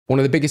One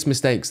of the biggest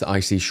mistakes that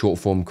I see short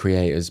form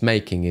creators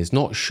making is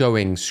not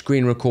showing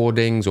screen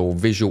recordings or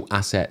visual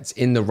assets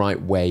in the right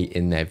way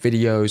in their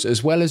videos,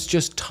 as well as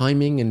just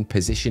timing and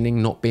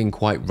positioning not being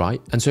quite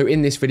right. And so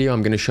in this video,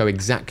 I'm going to show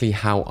exactly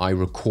how I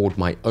record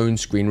my own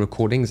screen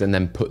recordings and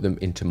then put them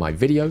into my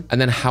video,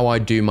 and then how I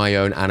do my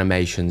own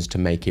animations to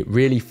make it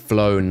really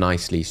flow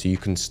nicely so you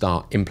can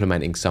start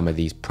implementing some of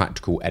these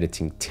practical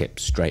editing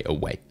tips straight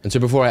away. And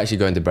so before I actually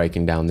go into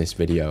breaking down this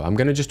video, I'm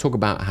going to just talk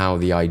about how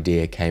the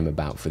idea came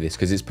about for this,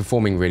 because it's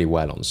performing really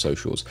well on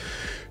socials.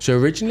 So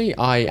originally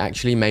I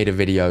actually made a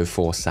video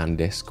for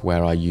SanDisk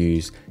where I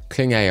use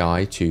Kling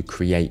AI to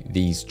create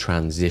these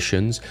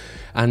transitions,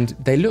 and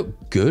they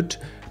look good.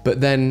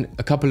 But then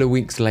a couple of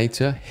weeks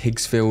later,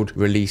 Higgsfield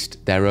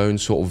released their own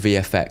sort of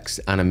VFX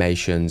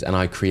animations, and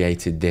I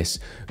created this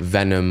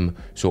Venom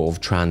sort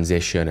of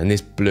transition, and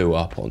this blew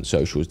up on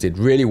socials, did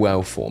really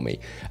well for me.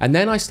 And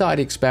then I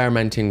started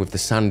experimenting with the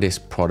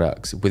SanDisk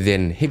products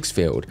within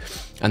Higgsfield,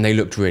 and they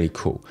looked really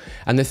cool.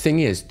 And the thing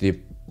is, the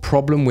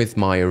problem with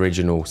my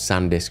original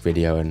SanDisk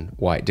video and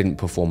why it didn't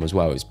perform as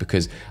well is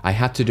because I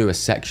had to do a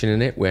section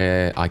in it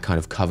where I kind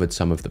of covered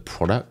some of the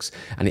products,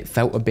 and it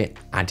felt a bit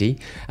addy.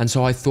 And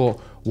so I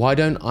thought, why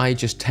don't I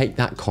just take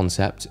that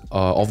concept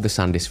of the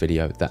SanDisk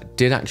video that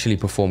did actually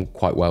perform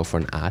quite well for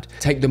an ad,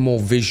 take the more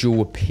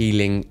visual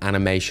appealing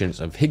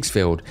animations of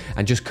Higgsfield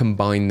and just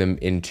combine them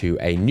into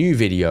a new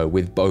video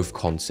with both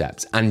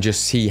concepts and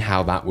just see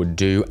how that would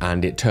do.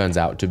 And it turns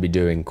out to be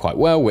doing quite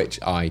well, which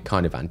I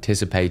kind of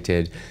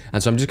anticipated.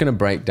 And so I'm just going to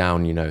break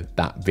down,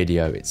 that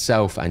video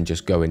itself and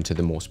just go into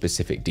the more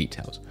specific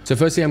details. So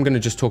firstly, I'm going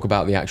to just talk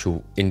about the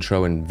actual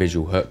intro and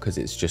visual hook because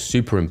it's just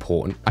super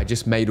important. I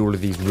just made all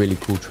of these really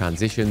cool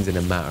transitions in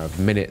a matter of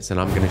minutes, and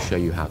I'm going to show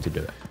you how to do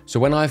it. So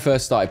when I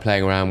first started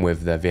playing around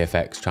with the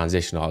VFX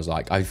transition,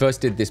 I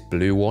first did this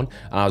blue one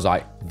and I was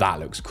like, that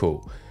looks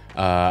cool.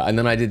 And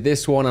then I did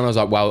this one and I was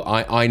like, well,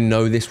 I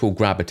know this will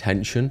grab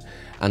attention.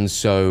 And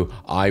so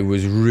I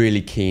was really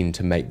keen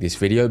to make this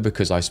video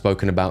because I've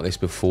spoken about this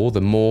before.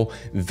 The more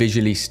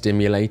visually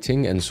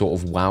stimulating and sort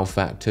of wow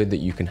factor that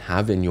you can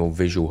have in your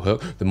visual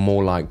hook, the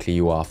more likely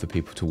you are for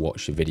people to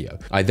watch the video.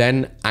 I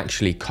then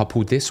actually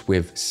coupled this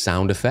with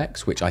sound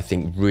effects, which I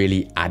think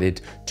really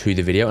added to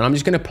the video. And I'm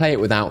just going to play it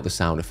without the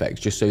sound effects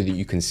just so that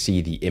you can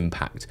see the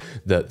impact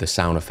that the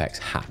sound effects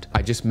had.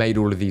 I just made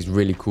all of these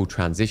really cool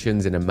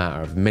transitions in a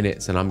matter of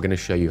minutes, and I'm going to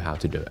show you how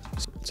to do it.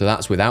 So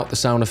that's without the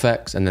sound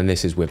effects, and then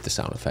this is with the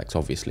sound effects,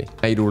 obviously.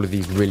 Made all of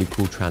these really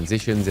cool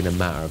transitions in a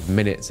matter of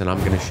minutes, and I'm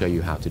going to show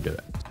you how to do it.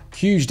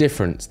 Huge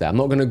difference there. I'm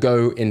not going to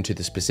go into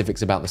the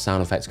specifics about the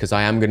sound effects because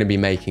I am going to be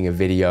making a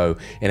video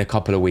in a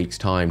couple of weeks'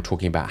 time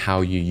talking about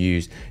how you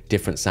use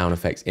different sound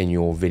effects in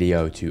your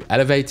video to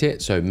elevate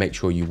it. So make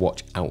sure you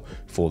watch out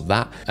for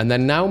that. And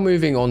then now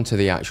moving on to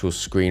the actual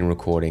screen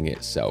recording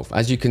itself.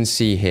 As you can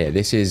see here,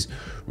 this is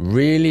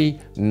really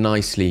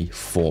nicely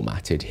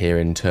formatted here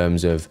in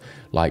terms of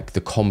like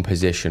the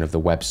composition of the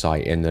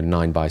website in the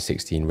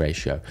 9:16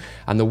 ratio.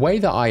 And the way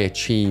that I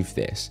achieve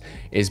this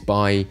is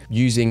by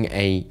using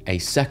a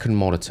second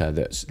monitor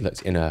that's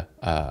in a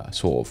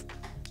sort of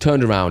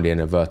turned around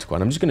in a vertical.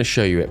 And I'm just going to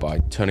show you it by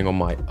turning on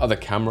my other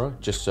camera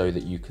just so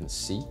that you can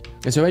see.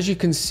 And so as you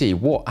can see,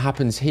 what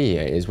happens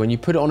here is when you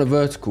put it on a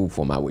vertical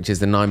format, which is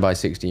the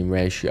 9:16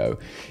 ratio,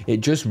 it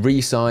just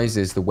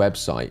resizes the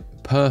website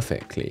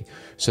perfectly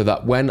so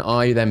that when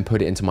I then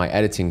put it into my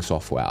editing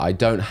software, I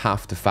don't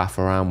have to faff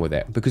around with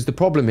it. Because the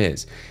problem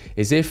is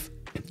if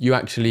you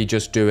actually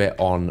just do it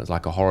on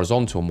like a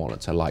horizontal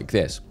monitor like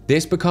this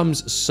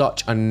becomes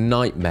such a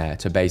nightmare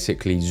to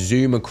basically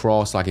zoom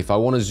across. Like if I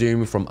want to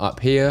zoom from up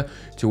here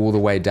to all the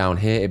way down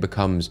here, it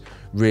becomes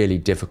really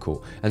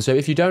difficult. And so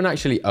if you don't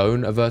actually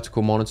own a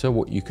vertical monitor,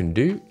 what you can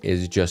do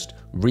is just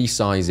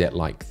resize it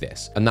like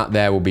this. And that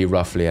there will be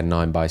roughly a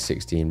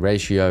 9:16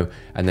 ratio.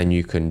 And then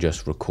you can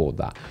just record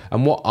that.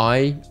 And what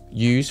I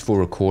use for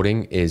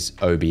recording is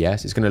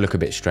OBS. It's going to look a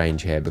bit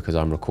strange here because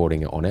I'm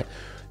recording it on it.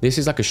 This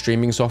is like a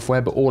streaming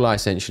software, but all I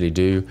essentially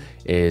do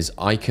is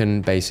I can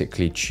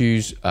basically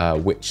choose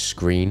which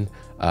screen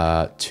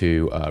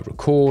to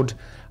record.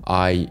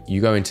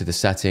 You go into the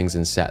settings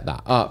and set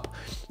that up.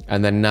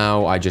 And then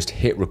now I just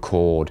hit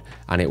record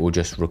and it will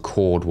just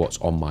record what's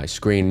on my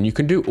screen. And you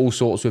can do all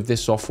sorts with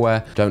this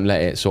software. Don't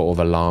let it sort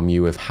of alarm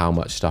you with how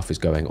much stuff is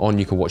going on.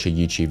 You can watch a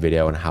YouTube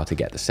video on how to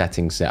get the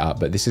settings set up,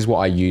 but this is what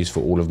I use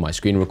for all of my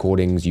screen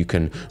recordings. You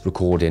can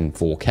record in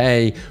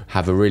 4K,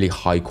 have a really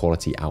high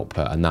quality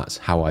output, and that's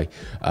how I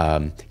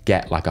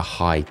get like a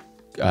high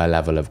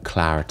level of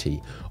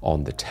clarity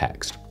on the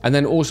text. And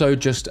then also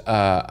just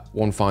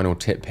one final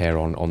tip here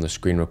on the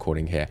screen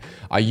recording here.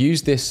 I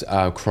use this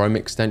Chrome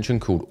extension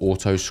called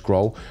Auto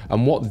Scroll.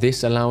 And what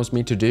this allows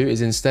me to do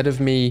is instead of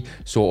me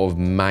sort of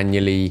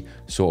manually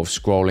sort of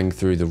scrolling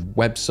through the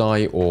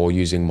website or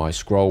using my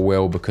scroll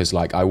wheel, because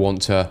like I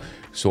want to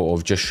sort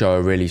of just show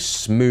a really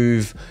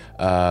smooth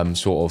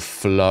sort of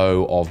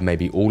flow of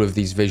maybe all of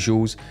these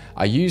visuals,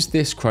 I use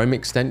this Chrome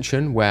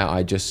extension where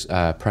I just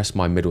press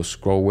my middle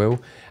scroll wheel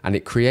and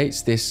it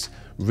creates this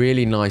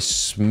really nice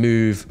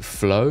smooth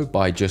flow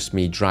by just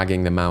me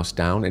dragging the mouse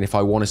down. And if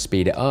I want to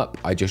speed it up,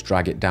 I just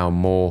drag it down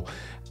more.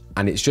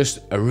 And it's just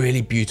a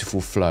really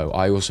beautiful flow.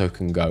 I also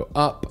can go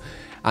up,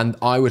 and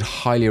I would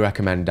highly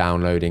recommend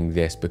downloading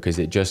this because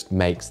it just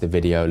makes the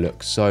video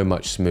look so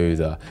much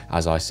smoother,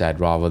 as I said,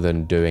 rather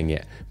than doing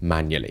it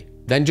manually.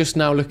 Then just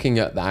now looking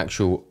at the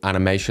actual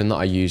animation that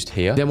I used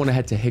here, then want to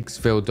head to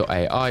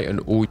Higgsfield.ai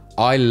and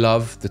I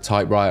love the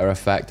typewriter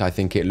effect. I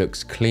think it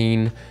looks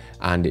clean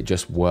and it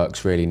just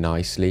works really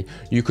nicely.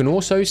 You can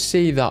also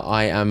see that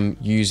I am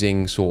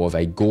using sort of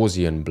a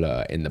Gaussian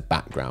blur in the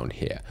background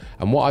here.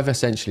 And what I've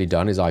essentially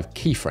done is I've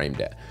keyframed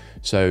it.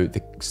 So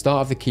the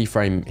start of the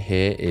keyframe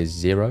here is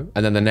 0,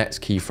 and then the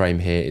next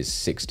keyframe here is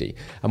 60.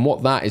 And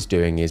what that is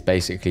doing is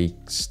basically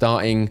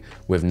starting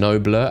with no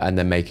blur and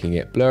then making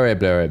it blurrier,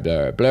 blurrier,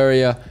 blurrier,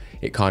 blurrier.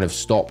 It kind of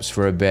stops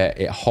for a bit,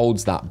 it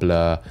holds that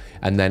blur,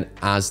 and then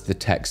as the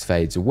text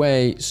fades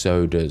away,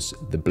 so does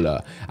the blur.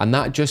 And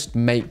that just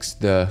makes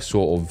the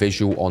sort of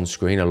visual on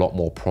screen a lot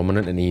more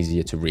prominent and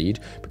easier to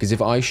read. Because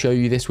if I show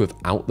you this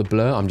without the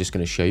blur, I'm just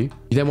gonna show you.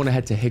 You then wanna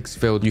head to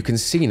Higgsfield. You can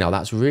see now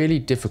that's really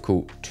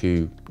difficult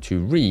to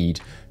read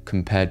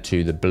compared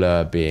to the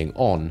blur being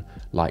on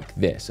like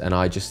this. And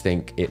I just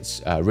think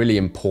it's really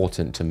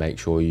important to make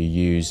sure you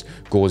use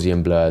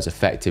Gaussian blurs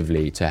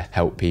effectively to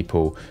help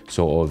people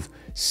sort of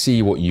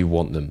see what you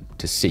want them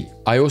to see.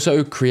 I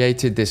also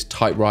created this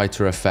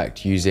typewriter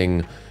effect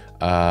using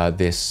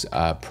this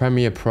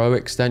Premiere Pro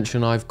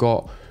extension I've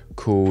got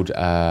called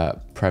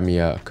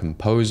Premiere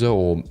Composer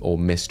or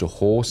Mr.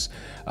 Horse.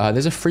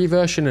 There's a free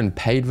version and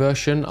paid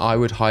version. I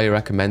would highly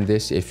recommend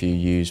this if you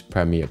use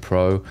Premiere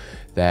Pro.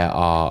 There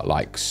are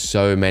like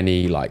so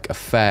many like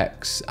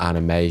effects,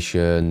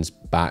 animations,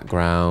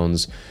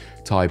 backgrounds,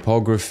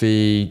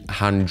 typography,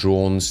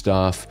 hand-drawn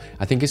stuff.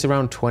 I think it's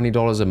around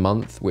 $20 a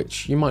month,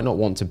 which you might not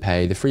want to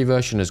pay. The free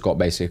version has got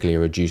basically a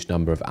reduced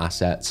number of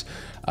assets,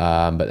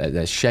 but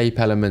there's shape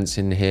elements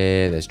in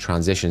here, there's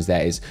transitions.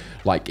 There is,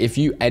 like, if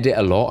you edit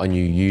a lot and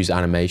you use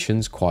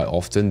animations quite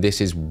often, this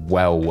is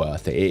well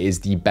worth it. It is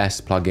the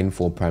best plugin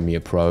for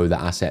Premiere Pro.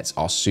 The assets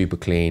are super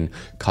clean,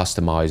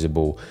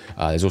 customizable.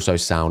 There's also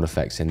sound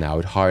effects in there. I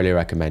would highly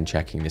recommend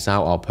checking this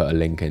out. I'll put a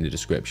link in the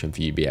description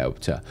for you to be able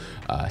to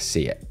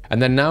see it.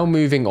 And then now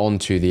moving on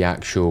to the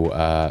actual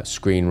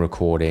screen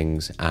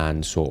recordings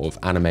and sort of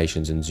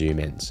animations and zoom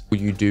ins. What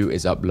you do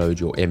is upload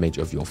your image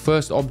of your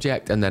first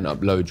object and then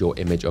upload your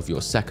image of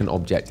your second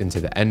object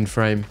into the end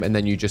frame. And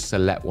then you just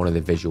select one of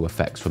the visual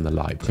effects from the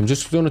library. So I'm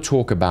just going to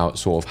talk about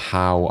sort of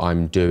how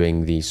I'm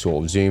doing these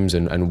sort of zooms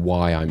and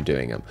why I'm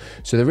doing them.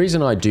 So the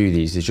reason I do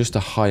these is just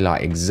to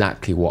highlight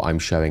exactly what I'm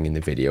showing in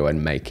the video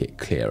and make it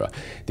clearer.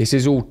 This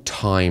is all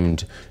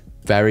timed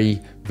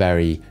very,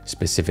 very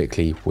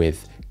specifically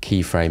with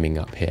keyframing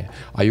up here.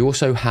 I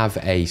also have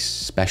a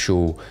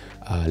special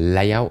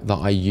layout that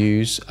I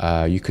use.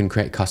 You can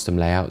create custom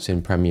layouts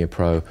in Premiere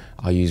Pro.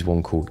 I use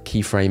one called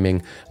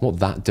keyframing. What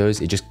that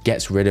does, it just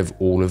gets rid of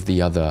all of the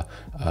other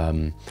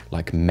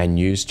like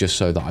menus, just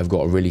so that I've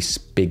got a really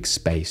big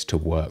space to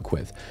work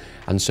with.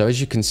 And so as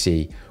you can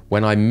see,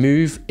 when I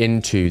move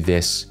into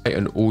this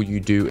and all you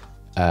do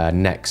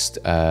next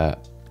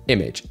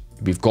image,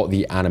 we've got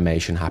the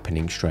animation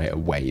happening straight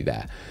away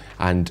there.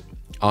 And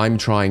I'm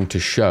trying to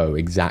show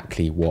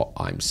exactly what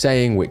I'm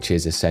saying, which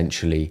is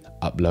essentially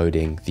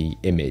uploading the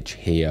image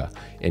here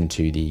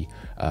into the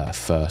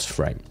first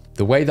frame.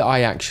 The way that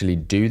I actually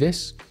do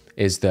this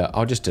is that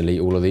I'll just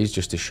delete all of these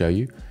just to show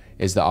you,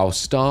 is that I'll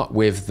start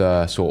with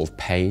the sort of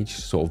page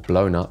sort of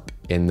blown up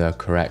in the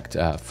correct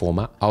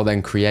format. I'll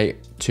then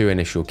create 2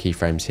 initial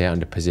keyframes here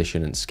under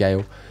position and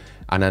scale,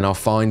 and then I'll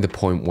find the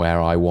point where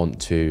I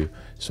want to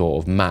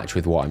sort of match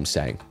with what I'm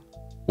saying.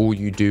 All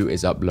you do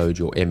is upload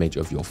your image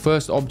of your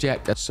first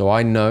object. So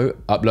I know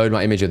upload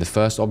my image of the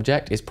first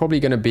object is probably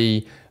going to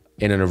be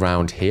in and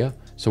around here.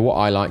 So what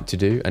I like to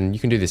do, and you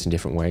can do this in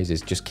different ways,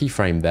 is just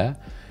keyframe there.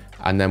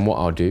 And then what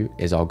I'll do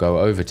is I'll go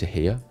over to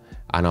here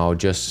and I'll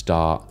just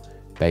start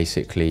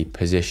basically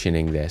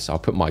positioning this. I'll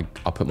put my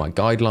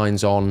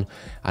guidelines on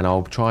and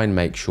I'll try and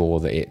make sure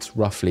that it's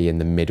roughly in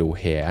the middle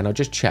here. And I'll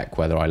just check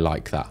whether I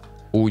like that.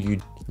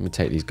 Let me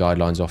take these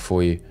guidelines off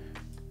for you.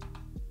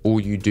 All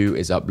you do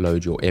is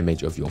upload your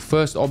image of your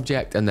first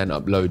object and then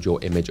upload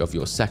your image of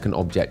your second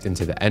object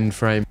into the end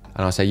frame.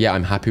 And I'll say, yeah,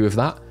 I'm happy with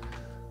that,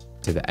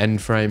 to the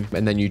end frame.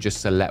 And then you just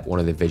select one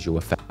of the visual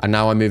effects. And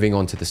now I'm moving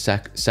on to the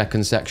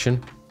second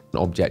section,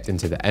 object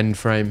into the end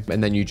frame.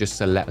 And then you just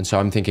select. And so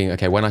I'm thinking,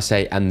 okay, when I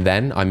say, and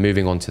then I'm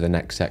moving on to the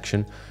next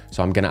section.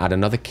 So I'm going to add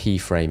another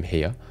keyframe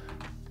here.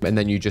 And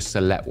then you just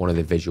select one of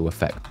the visual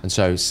effects. And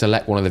so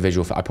select one of the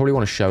visual effects. I probably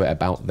want to show it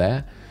about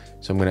there.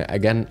 So I'm going to,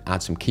 again,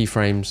 add some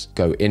keyframes,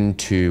 go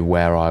into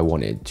where I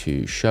wanted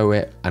to show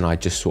it. And I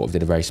just sort of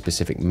did a very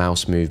specific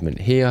mouse movement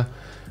here,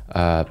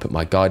 put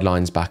my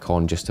guidelines back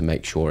on just to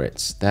make sure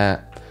it's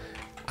there.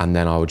 And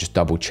then I will just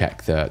double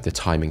check the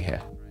timing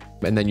here.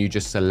 And then you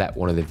just select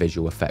one of the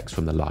visual effects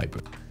from the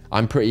library.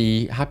 I'm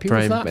pretty happy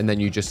with that. And then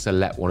you just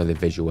select one of the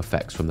visual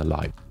effects from the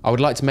library. I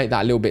would like to make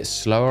that a little bit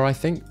slower, I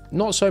think.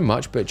 Not so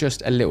much, but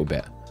just a little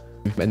bit.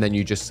 and then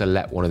you just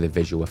select one of the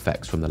visual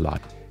effects from the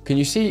library. Can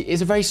you see?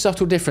 It's a very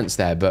subtle difference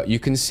there, but you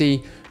can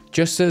see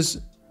just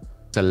as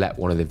select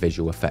one of the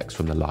visual effects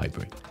from the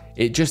library.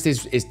 It just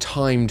is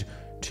timed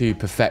to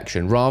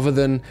perfection rather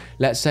than,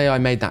 let's say I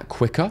made that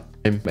quicker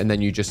and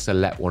then you just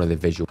select one of the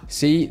visual.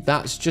 See,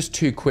 that's just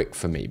too quick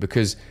for me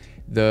because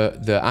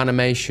the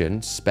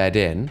animation sped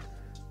in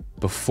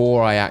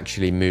before I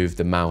actually move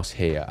the mouse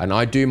here. And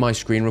I do my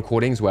screen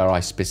recordings where I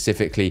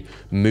specifically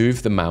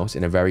move the mouse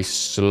in a very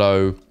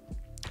slow,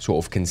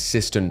 sort of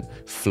consistent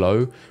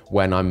flow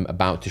when I'm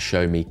about to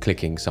show me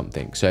clicking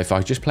something. So if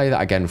I just play that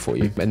again for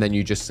you, and then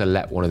you just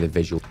select one of the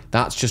visual,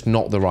 that's just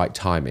not the right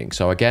timing.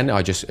 So again,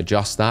 I just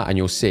adjust that and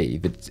you'll see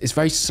that it's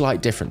very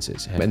slight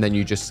differences. And then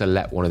you just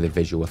select one of the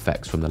visual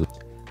effects from the,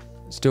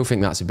 still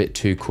think that's a bit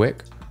too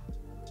quick.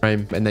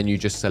 And then you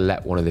just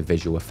select one of the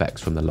visual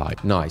effects from the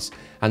light. Nice.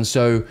 And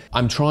so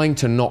I'm trying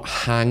to not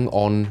hang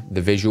on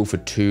the visual for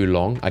too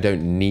long. I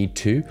don't need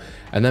to.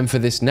 And then for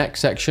this next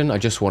section, I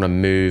just want to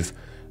move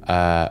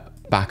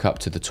back up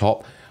to the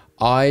top.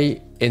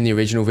 In the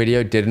original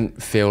video,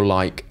 didn't feel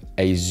like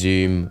a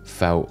zoom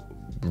felt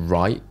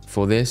right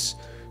for this.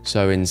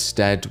 So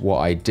instead, what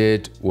I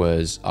did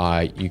was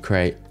you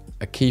create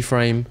a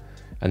keyframe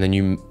and then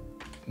you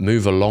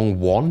move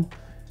along one,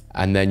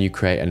 and then you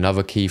create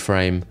another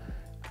keyframe.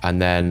 And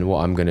then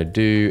what I'm gonna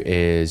do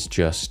is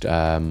just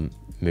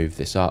move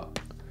this up,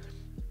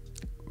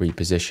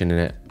 repositioning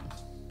it.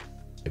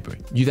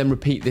 You then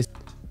repeat this.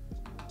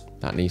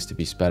 That needs to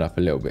be sped up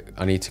a little bit.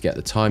 I need to get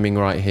the timing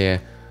right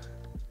here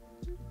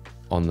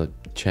on the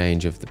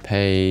change of the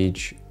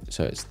page.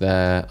 So it's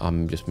there,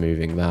 I'm just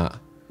moving that.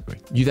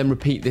 You then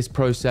repeat this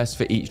process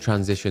for each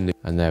transition.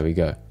 And there we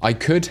go. I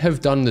could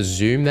have done the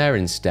zoom there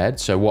instead.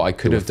 So what I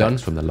could have done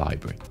from the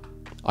library,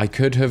 I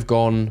could have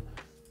gone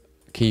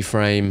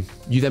keyframe.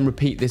 You then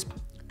repeat this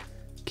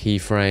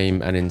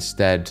keyframe and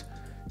instead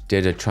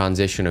did a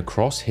transition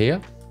across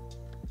here.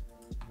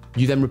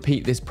 You then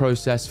repeat this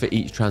process for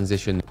each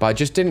transition, but I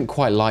just didn't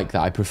quite like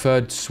that. I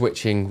preferred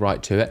switching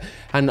right to it.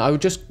 And I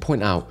would just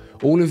point out,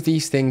 all of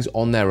these things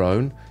on their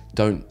own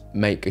don't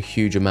make a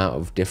huge amount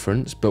of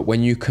difference, but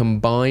when you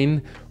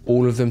combine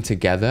all of them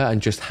together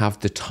and just have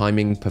the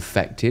timing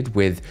perfected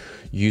with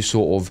you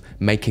sort of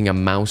making a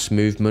mouse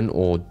movement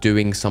or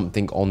doing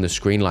something on the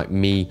screen, like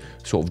me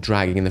sort of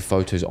dragging the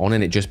photos on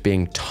and it just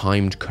being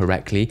timed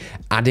correctly,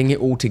 adding it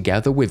all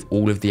together with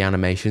all of the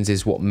animations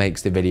is what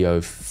makes the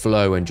video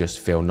flow and just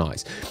feel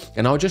nice.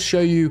 And I'll just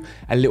show you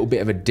a little bit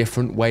of a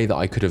different way that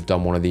I could have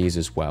done one of these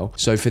as well.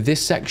 So for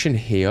this section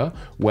here,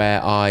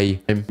 where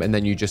and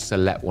then you just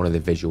select one of the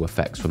visual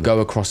effects from, go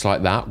across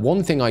like that.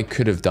 One thing I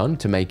could have done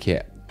to make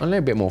it a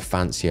little bit more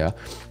fancier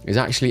is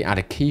actually add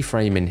a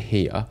keyframe in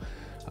here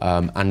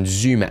and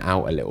zoom it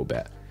out a little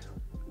bit.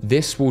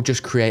 This will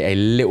just create a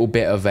little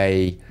bit of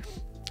a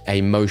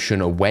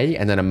motion away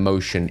and then a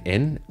motion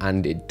in,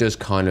 and it does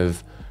kind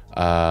of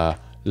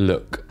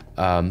look,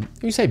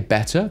 you say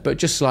better, but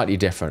just slightly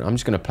different. I'm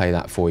just going to play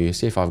that for you,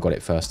 see if I've got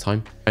it first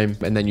time. And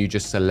then you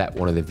just select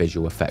one of the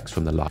visual effects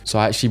from the light. So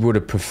I actually would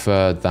have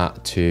preferred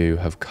that to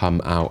have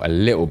come out a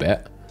little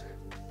bit.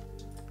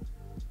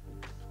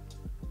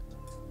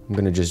 I'm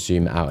going to just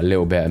zoom it out a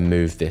little bit and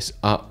move this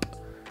up,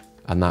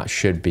 and that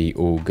should be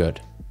all good.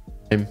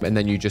 And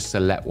then you just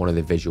select one of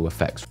the visual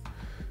effects.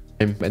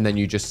 And then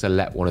you just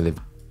select one of the,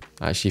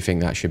 I actually think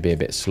that should be a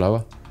bit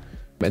slower.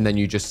 And then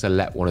you just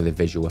select one of the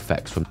visual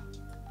effects from,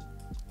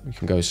 we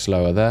can go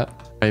slower there.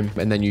 And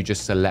then you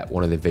just select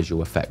one of the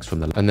visual effects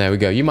from the, and there we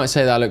go. You might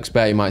say that looks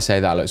better, you might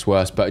say that looks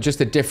worse, but just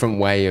a different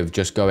way of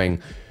just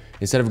going,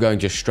 instead of going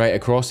just straight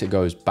across, it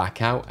goes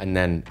back out and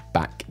then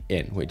back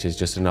in, which is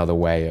just another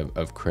way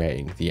of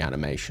creating the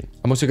animation.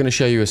 I'm also going to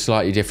show you a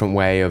slightly different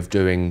way of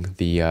doing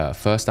the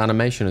first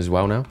animation as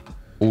well now.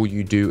 All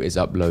you do is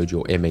upload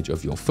your image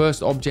of your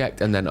first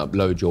object and then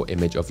upload your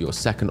image of your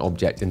second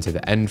object into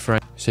the end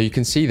frame. So you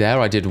can see there,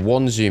 I did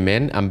one zoom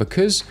in, and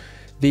because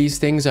these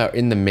things are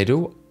in the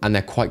middle and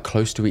they're quite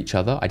close to each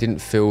other, I didn't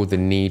feel the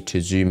need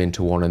to zoom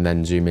into one and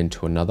then zoom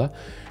into another.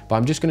 But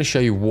I'm just going to show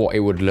you what it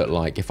would look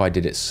like if I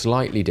did it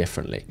slightly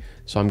differently.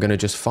 So I'm going to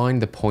just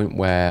find the point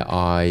where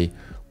I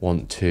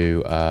want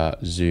to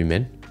zoom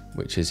in,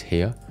 which is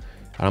here.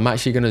 And I'm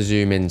actually going to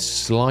zoom in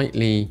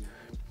slightly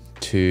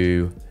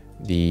to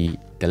the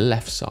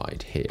left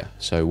side here.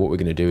 So what we're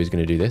going to do is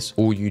going to do this.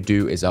 All you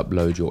do is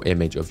upload your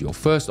image of your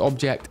first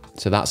object.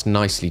 So that's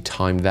nicely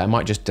timed there. I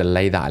might just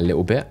delay that a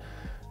little bit.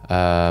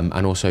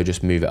 And also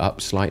just move it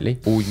up slightly.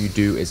 All you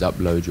do is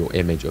upload your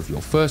image of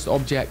your first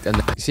object, and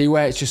see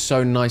where it's just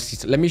so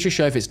nicely, let me just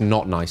show if it's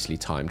not nicely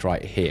timed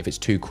right here, if it's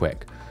too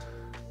quick.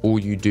 All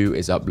you do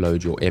is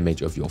upload your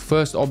image of your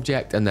first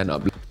object and then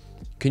upload.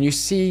 Can you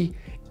see?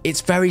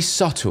 It's very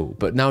subtle,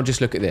 but now just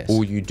look at this.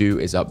 All you do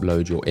is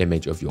upload your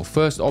image of your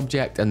first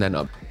object and then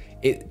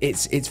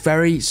it's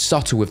very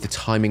subtle with the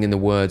timing and the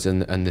words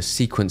and the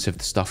sequence of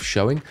the stuff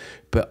showing,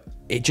 but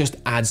it just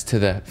adds to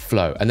the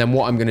flow. And then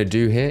what I'm going to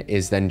do here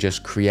is then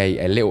just create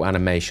a little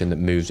animation that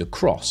moves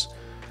across.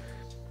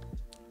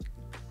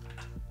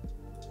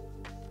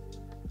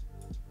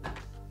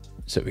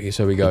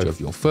 So we go of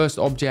your first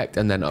object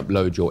and then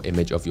upload your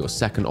image of your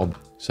second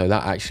object. So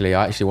that I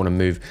actually want to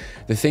move.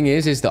 The thing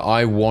is that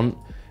I want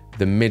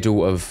the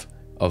middle of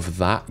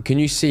that. Can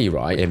you see,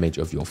 right? Image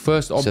of your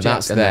first object, so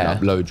that's and there. Then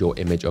upload your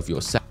image of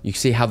your second. You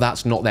see how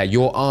that's not there.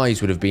 Your eyes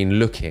would have been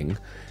looking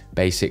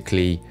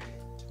basically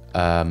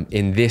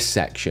in this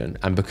section,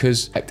 and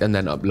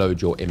then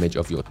upload your image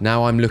of your.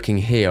 Now I'm looking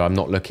here, I'm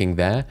not looking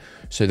there.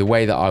 So the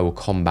way that I will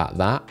combat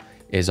that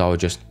is I will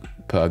just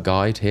put a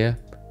guide here.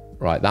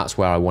 Right, that's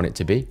where I want it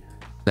to be.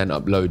 Then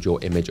upload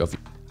your image of,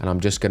 and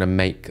I'm just gonna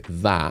make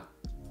that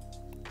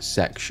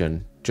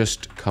section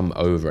just come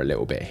over a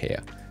little bit here.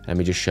 Let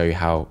me just show you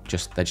how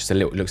looks a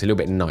little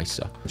bit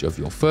nicer. Of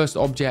your first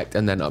object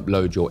and then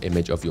upload your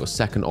image of your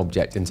second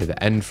object into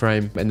the end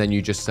frame. And then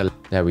you just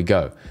select, there we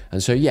go.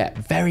 And so yeah,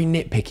 very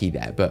nitpicky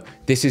there, but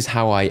this is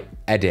how I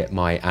edit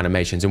my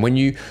animations. And when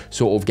you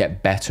sort of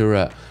get better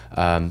at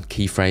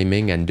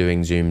keyframing and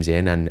doing zooms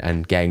in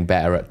and getting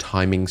better at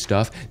timing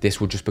stuff, this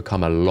will just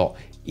become a lot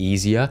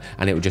easier,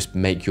 and it will just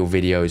make your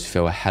videos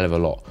feel a hell of a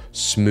lot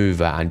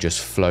smoother and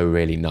just flow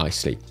really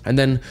nicely. And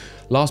then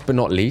last but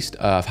not least,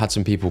 I've had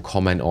some people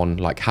comment on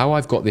like how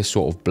I've got this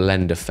sort of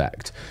blend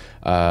effect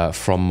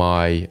from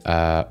my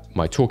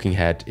my talking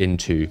head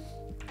into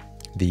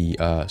the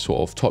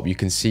sort of top. You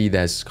can see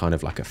there's kind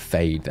of like a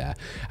fade there,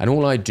 and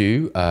all I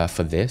do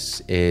for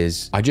this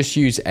is I just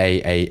use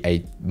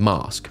a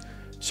mask.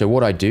 So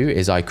what I do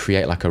is I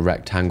create like a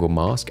rectangle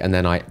mask, and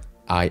then I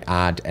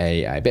add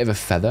a bit of a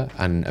feather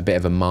and a bit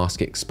of a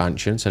mask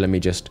expansion. So let me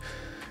just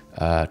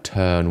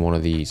turn one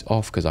of these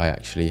off because I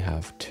actually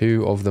have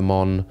two of them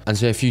on. And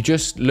so if you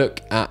just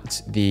look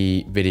at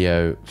the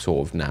video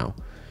sort of now,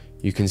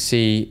 you can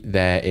see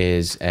there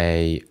is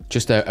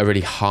just a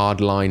really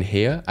hard line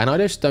here. And I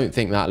just don't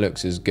think that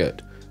looks as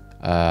good.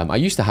 I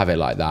used to have it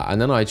like that. And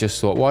then I just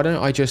thought, why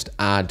don't I just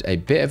add a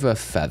bit of a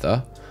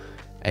feather,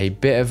 a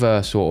bit of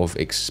a sort of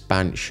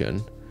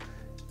expansion,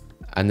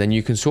 and then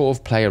you can sort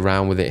of play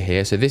around with it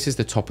here. So this is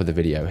the top of the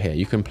video here.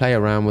 You can play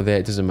around with it.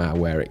 It doesn't matter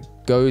where it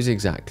goes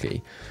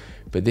exactly.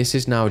 But this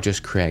is now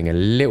just creating a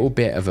little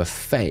bit of a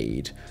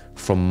fade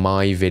from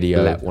my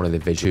video, one of the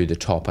videos to the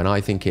top. And I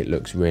think it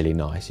looks really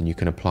nice, and you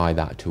can apply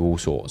that to all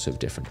sorts of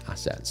different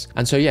assets.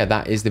 And so, yeah,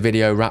 that is the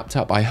video wrapped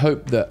up. I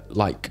hope that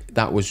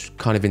that was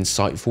kind of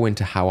insightful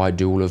into how I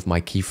do all of my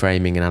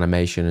keyframing and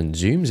animation and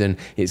zooms. And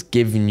it's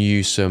given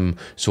you some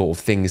sort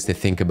of things to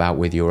think about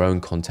with your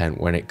own content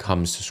when it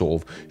comes to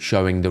sort of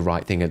showing the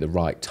right thing at the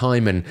right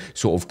time and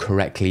sort of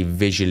correctly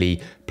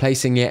visually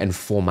placing it and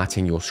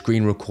formatting your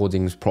screen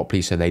recordings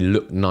properly so they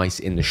look nice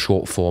in the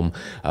short form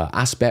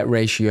aspect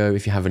ratio.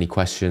 If you have any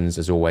questions,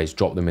 as always,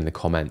 drop them in the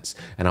comments,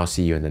 and I'll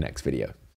see you in the next video.